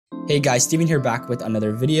Hey guys, Steven here back with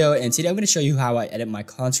another video, and today I'm going to show you how I edit my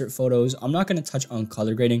concert photos. I'm not going to touch on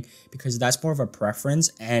color grading because that's more of a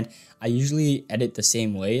preference, and I usually edit the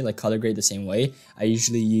same way, like color grade the same way. I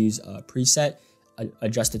usually use a preset,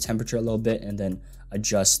 adjust the temperature a little bit, and then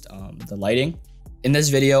adjust the lighting. In this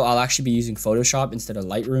video, I'll actually be using Photoshop instead of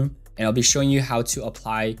Lightroom, and I'll be showing you how to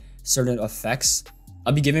apply certain effects.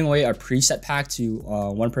 I'll be giving away a preset pack to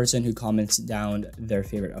one person who comments down their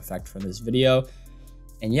favorite effect from this video.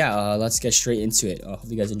 And yeah, let's get straight into it. Hope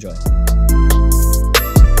you guys enjoy.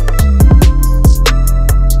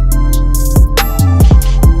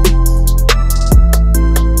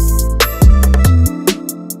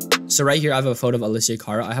 So right here, I have a photo of Alicia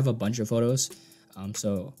Cara. I have a bunch of photos.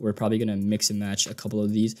 So we're probably gonna mix and match a couple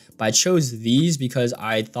of these. But I chose these because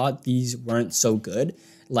I thought these weren't so good.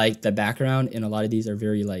 Like the background in a lot of these are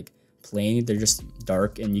very like plain. They're just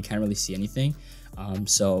dark and you can't really see anything.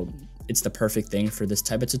 So it's the perfect thing for this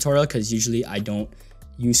type of tutorial because usually I don't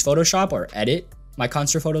use Photoshop or edit my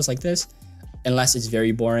concert photos like this unless it's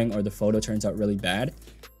very boring or the photo turns out really bad.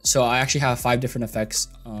 So I actually have 5 different effects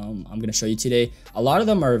I'm going to show you today. A lot of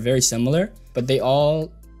them are very similar, but they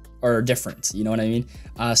all are different. You know what I mean?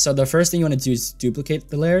 So the first thing you want to do is duplicate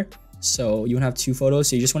the layer. So you want to have 2 photos.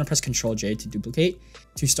 So you just want to press Ctrl J to duplicate.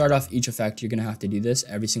 To start off each effect, you're going to have to do this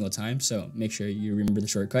every single time. So make sure you remember the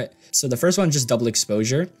shortcut. So the first one is just double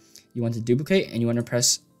exposure. You want to duplicate and you want to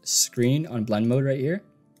press screen on blend mode right here.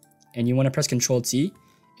 And you want to press Ctrl T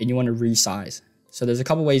and you want to resize. So there's a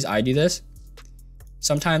couple ways I do this.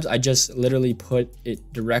 Sometimes I just literally put it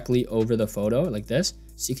directly over the photo like this.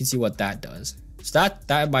 So you can see what that does. So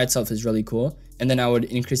that by itself is really cool. And then I would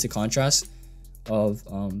increase the contrast of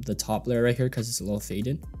the top layer right here because it's a little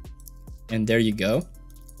faded. And there you go.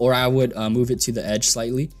 Or I would move it to the edge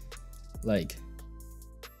slightly like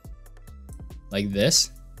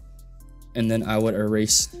this. And then I would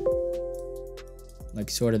erase like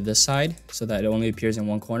sort of this side so that it only appears in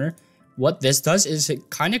one corner. What this does is it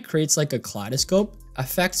kind of creates like a kaleidoscope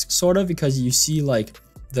effect sort of because you see like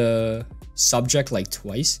the subject like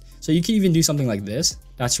twice. So you can even do something like this.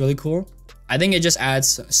 That's really cool. I think it just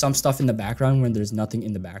adds some stuff in the background when there's nothing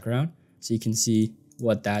in the background. So you can see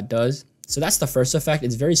what that does. So that's the first effect.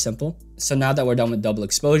 It's very simple. So now that we're done with double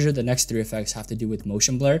exposure, the next 3 effects have to do with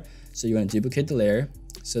motion blur. So you want to duplicate the layer.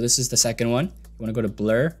 So this is the second one. You want to go to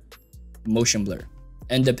blur, motion blur.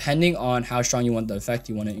 And depending on how strong you want the effect,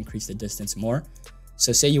 you want to increase the distance more.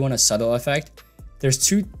 So say you want a subtle effect. There's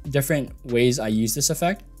 2 different ways I use this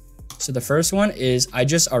effect. So the first one is I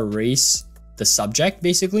just erase the subject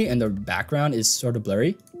basically and the background is sort of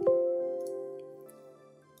blurry.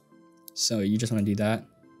 So you just want to do that.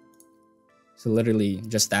 So literally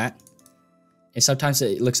just that. And sometimes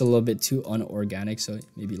it looks a little bit too unorganic, so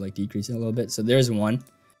maybe like decrease it a little bit. So there's 1.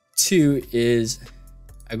 2 is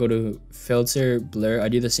I go to filter, blur. I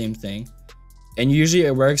do the same thing. And usually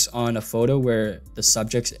it works on a photo where the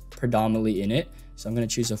subject's predominantly in it. So I'm going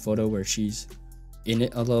to choose a photo where she's in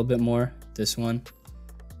it a little bit more. This one.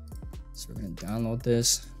 So we're going to download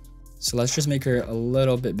this. So let's just make her a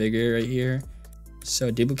little bit bigger right here.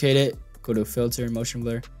 So duplicate it, go to filter, motion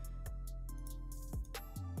blur.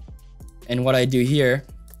 And what I do here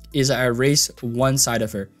is I erase one side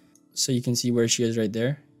of her. So you can see where she is right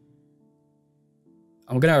there.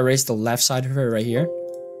 I'm going to erase the left side of her right here.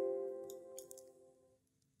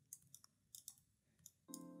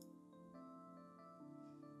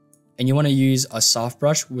 And you want to use a soft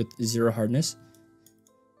brush with 0 hardness.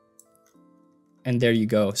 And there you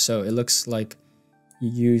go. So it looks like you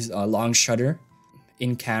use a long shutter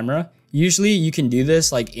in camera. Usually you can do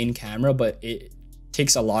this like in camera, but it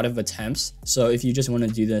takes a lot of attempts. So if you just want to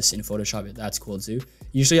do this in Photoshop, that's cool too.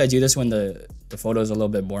 Usually I do this when the photo is a little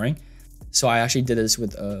bit boring. So I actually did this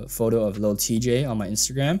with a photo of Lil TJ on my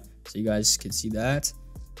Instagram. So you guys can see that.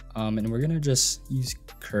 And we're going to just use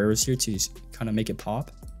curves here to kind of make it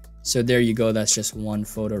pop. So there you go. That's just one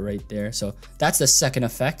photo right there. So that's the second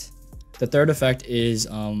effect. The third effect is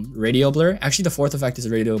radial blur. Actually, the fourth effect is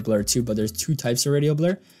radial blur too, but there's 2 types of radial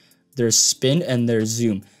blur. There's spin and there's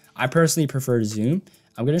zoom. I personally prefer zoom.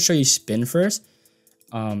 I'm going to show you spin first.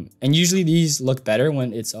 And usually these look better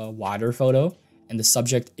when it's a wider photo and the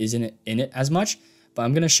subject isn't in it as much. But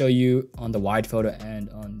I'm going to show you on the wide photo and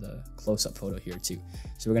on the close-up photo here too.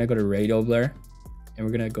 So we're going to go to radial blur and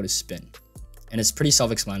we're going to go to spin. And it's pretty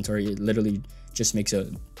self-explanatory. It literally just makes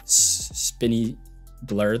a spinny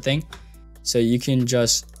blur thing. So you can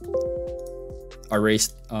just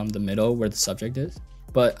erase the middle where the subject is.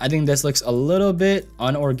 But I think this looks a little bit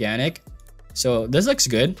unorganic. So this looks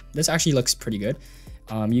good. This actually looks pretty good.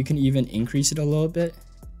 You can even increase it a little bit.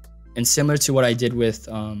 And similar to what I did with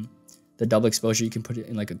the the double exposure, you can put it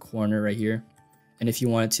in like a corner right here. And if you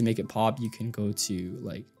wanted to make it pop, you can go to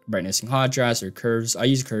like brightness and contrast or curves. I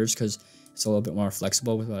use curves because it's a little bit more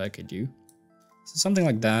flexible with what I could do. So something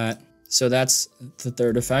like that. So that's the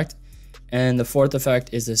third effect. And the fourth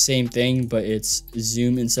effect is the same thing, but it's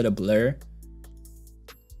zoom instead of blur.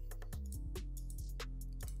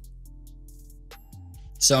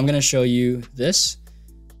 So I'm gonna show you this.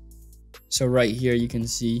 So right here, you can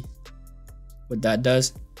see what that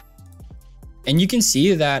does. And you can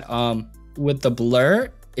see that with the blur,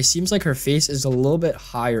 it seems like her face is a little bit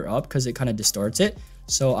higher up because it kind of distorts it.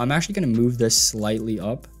 So I'm actually gonna move this slightly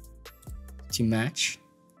up to match.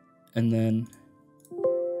 And then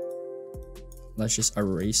let's just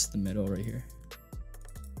erase the middle right here.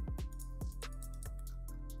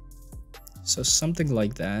 So something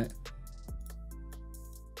like that.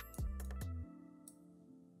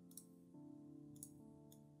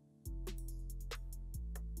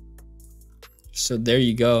 So there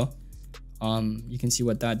you go. You can see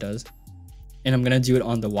what that does. And I'm gonna do it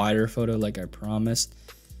on the wider photo like I promised.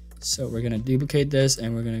 So we're gonna duplicate this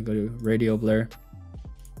and we're gonna go to radial blur.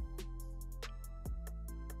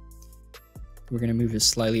 We're gonna move it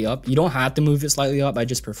slightly up. You don't have to move it slightly up, I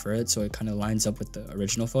just prefer it so it kind of lines up with the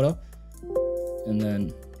original photo. And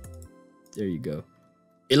then there you go.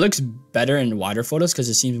 It looks better in wider photos because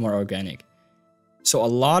it seems more organic. So a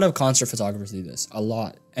lot of concert photographers do this, a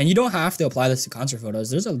lot. And you don't have to apply this to concert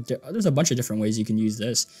photos. There's a bunch of different ways you can use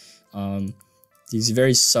this. These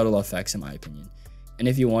very subtle effects in my opinion. And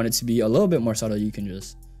if you want it to be a little bit more subtle, you can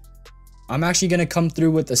just... I'm actually gonna come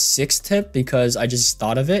through with a sixth tip because I just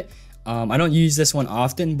thought of it. I don't use this one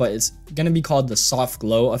often, but it's gonna be called the soft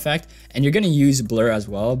glow effect. And you're gonna use blur as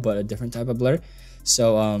well, but a different type of blur.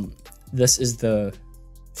 So this is the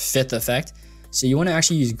fifth effect. So you wanna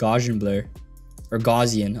actually use Gaussian blur. Or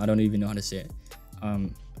Gaussian, I don't even know how to say it.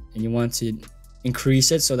 And you want to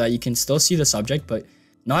increase it so that you can still see the subject, but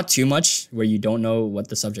not too much where you don't know what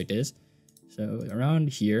the subject is. So around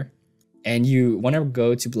here, and you want to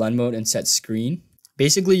go to blend mode and set screen.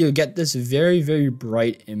 Basically, you'll get this very, very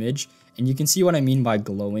bright image, and you can see what I mean by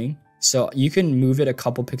glowing. So you can move it a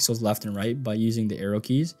couple pixels left and right by using the arrow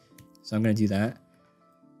keys. So I'm going to do that.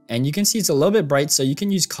 And you can see it's a little bit bright, so you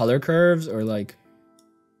can use color curves or like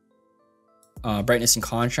brightness and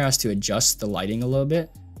contrast to adjust the lighting a little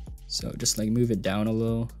bit. So just like move it down a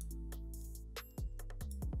little.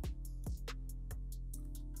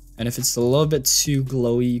 And if it's a little bit too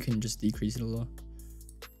glowy, you can just decrease it a little.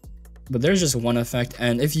 But there's just one effect,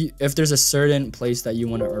 and if there's a certain place that you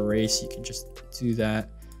want to erase, you can just do that.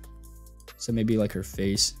 So maybe like her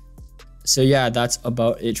face. So yeah, that's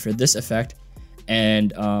about it for this effect.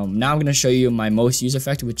 And now I'm going to show you my most used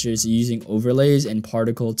effect, which is using overlays and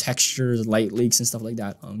particle textures, light leaks, and stuff like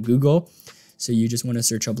that on Google. So you just want to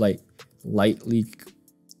search up like light leak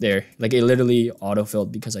there. Like it literally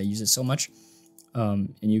autofilled because I use it so much.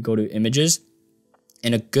 And you go to images.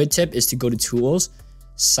 And a good tip is to go to tools,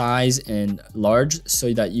 size, and large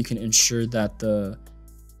so that you can ensure that the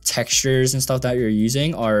textures and stuff that you're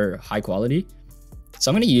using are high quality.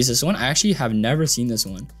 So I'm going to use this one. I actually have never seen this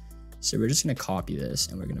one. So we're just going to copy this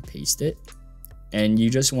and we're going to paste it. And you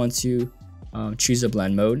just want to choose a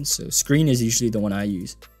blend mode. So screen is usually the one I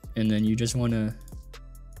use. And then you just want to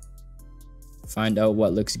find out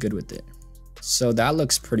what looks good with it. So that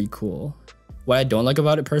looks pretty cool. What I don't like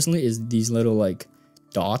about it personally is these little like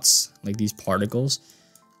dots, like these particles.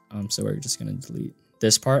 So we're just going to delete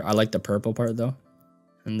this part. I like the purple part though.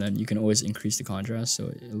 And then you can always increase the contrast so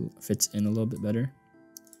it fits in a little bit better.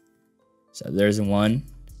 So there's one.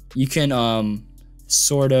 You can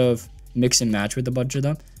sort of mix and match with a bunch of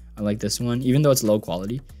them. I like this one, even though it's low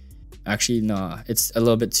quality. Actually, nah, it's a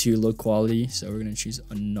little bit too low quality. So we're gonna choose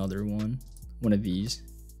another one of these.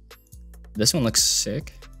 This one looks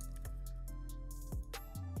sick.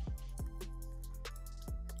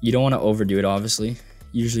 You don't want to overdo it, obviously.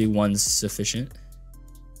 Usually one's sufficient.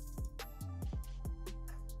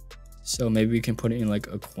 So maybe we can put it in like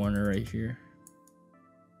a corner right here.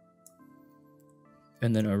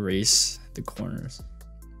 And then erase the corners.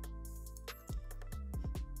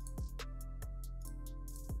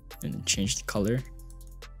 And then change the color.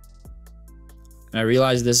 And I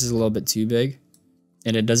realize this is a little bit too big.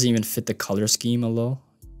 And it doesn't even fit the color scheme a little.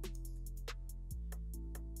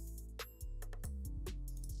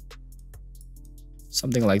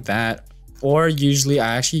 Something like that. Or usually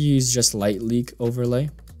I actually use just light leak overlay.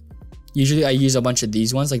 Usually I use a bunch of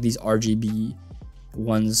these ones, like these RGB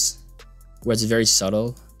ones, where it's very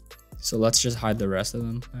subtle. So let's just hide the rest of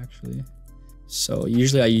them actually. So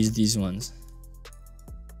usually I use these ones.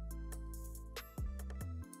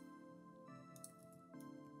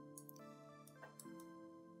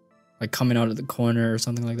 like coming out of the corner or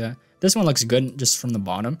something like that. This one looks good just from the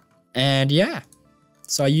bottom. And yeah,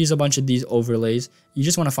 so I use a bunch of these overlays. You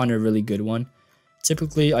just want to find a really good one.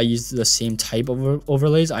 Typically, I use the same type of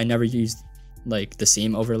overlays. I never use like the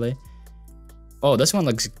same overlay. Oh, this one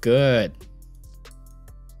looks good.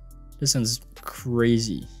 This one's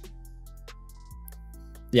crazy.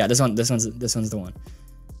 Yeah, this one's the one.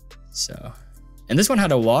 So, and this one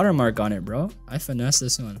had a watermark on it, bro. I finessed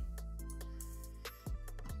this one.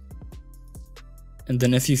 And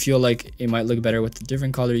then if you feel like it might look better with a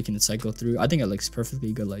different color, you can cycle through. I think it looks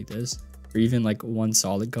perfectly good like this, or even like one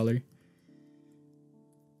solid color.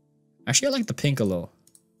 Actually, I like the pink a little.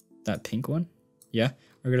 That pink one. Yeah,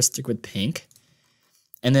 we're gonna stick with pink.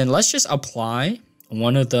 And then let's just apply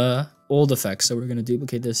one of the old effects. So we're gonna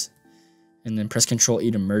duplicate this and then press Ctrl E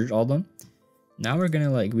to merge all of them. Now we're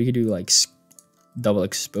gonna we could do like double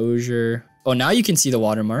exposure. Oh, now you can see the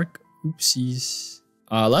watermark. Oopsies.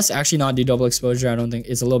 Let's actually not do double exposure. I don't think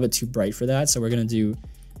it's a little bit too bright for that. So we're gonna do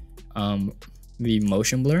the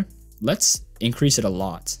motion blur. Let's increase it a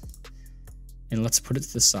lot. And let's put it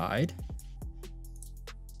to the side.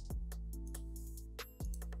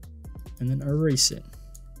 And then erase it.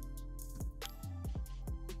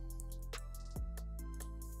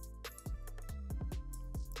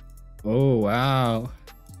 Oh, wow.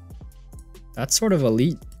 That's sort of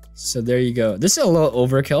elite. So there you go. This is a little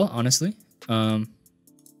overkill, honestly. I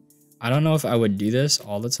don't know if I would do this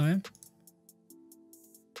all the time.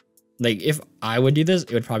 Like, if I would do this,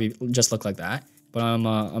 it would probably just look like that. But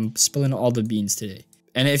I'm spilling all the beans today.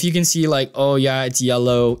 And if you can see like, oh yeah, it's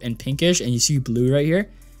yellow and pinkish, and you see blue right here.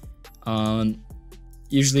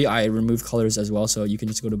 Usually I remove colors as well, so you can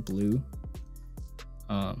just go to blue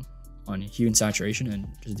on hue and saturation and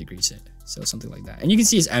just decrease it. So something like that. And you can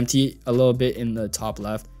see it's empty a little bit in the top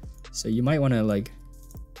left. So you might want to like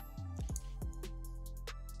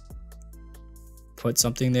put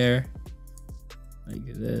something there like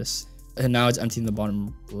this. And now it's empty in the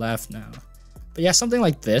bottom left now. But yeah, something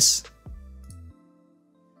like this.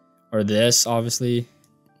 Or this, obviously.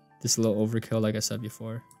 This is a little overkill, like I said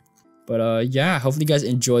before. But yeah, hopefully you guys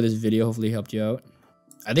enjoyed this video. Hopefully it helped you out.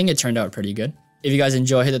 I think it turned out pretty good. If you guys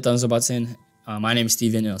enjoy, hit the thumbs up button. My name is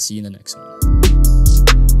Steven, and I'll see you in the next one.